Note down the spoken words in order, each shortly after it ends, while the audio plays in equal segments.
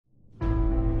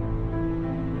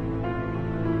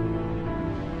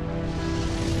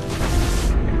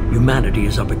Humanity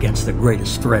is up against the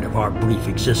greatest threat of our brief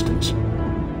existence.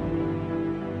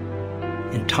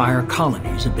 Entire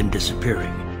colonies have been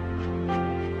disappearing.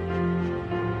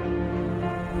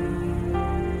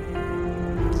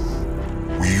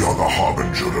 We are the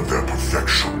harbinger of their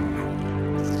perfection.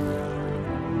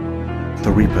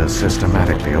 The Reapers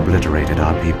systematically obliterated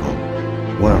our people.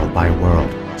 World by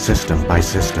world, system by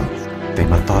system, they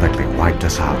methodically wiped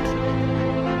us out.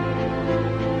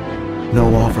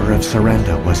 No offer of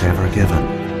surrender was ever given.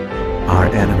 Our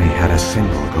enemy had a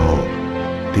single goal: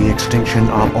 the extinction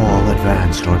of all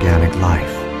advanced organic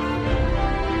life.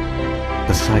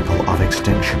 The cycle of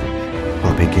extinction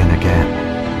will begin again.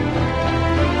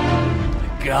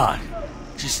 My God,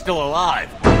 she's still alive.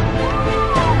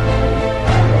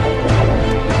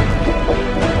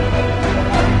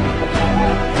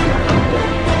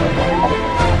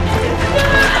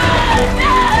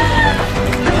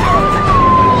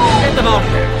 Get them out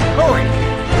of there! Hurry!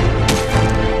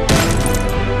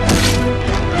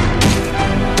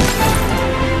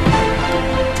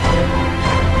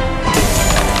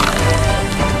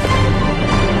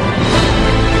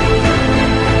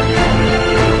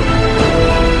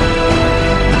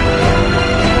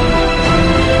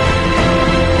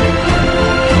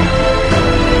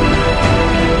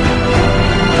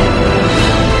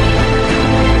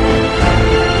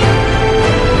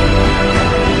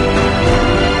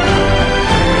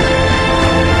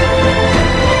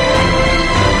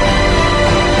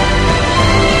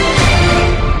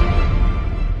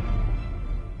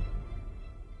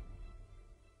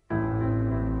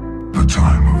 The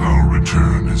time of our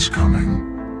return is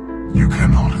coming. You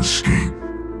cannot escape.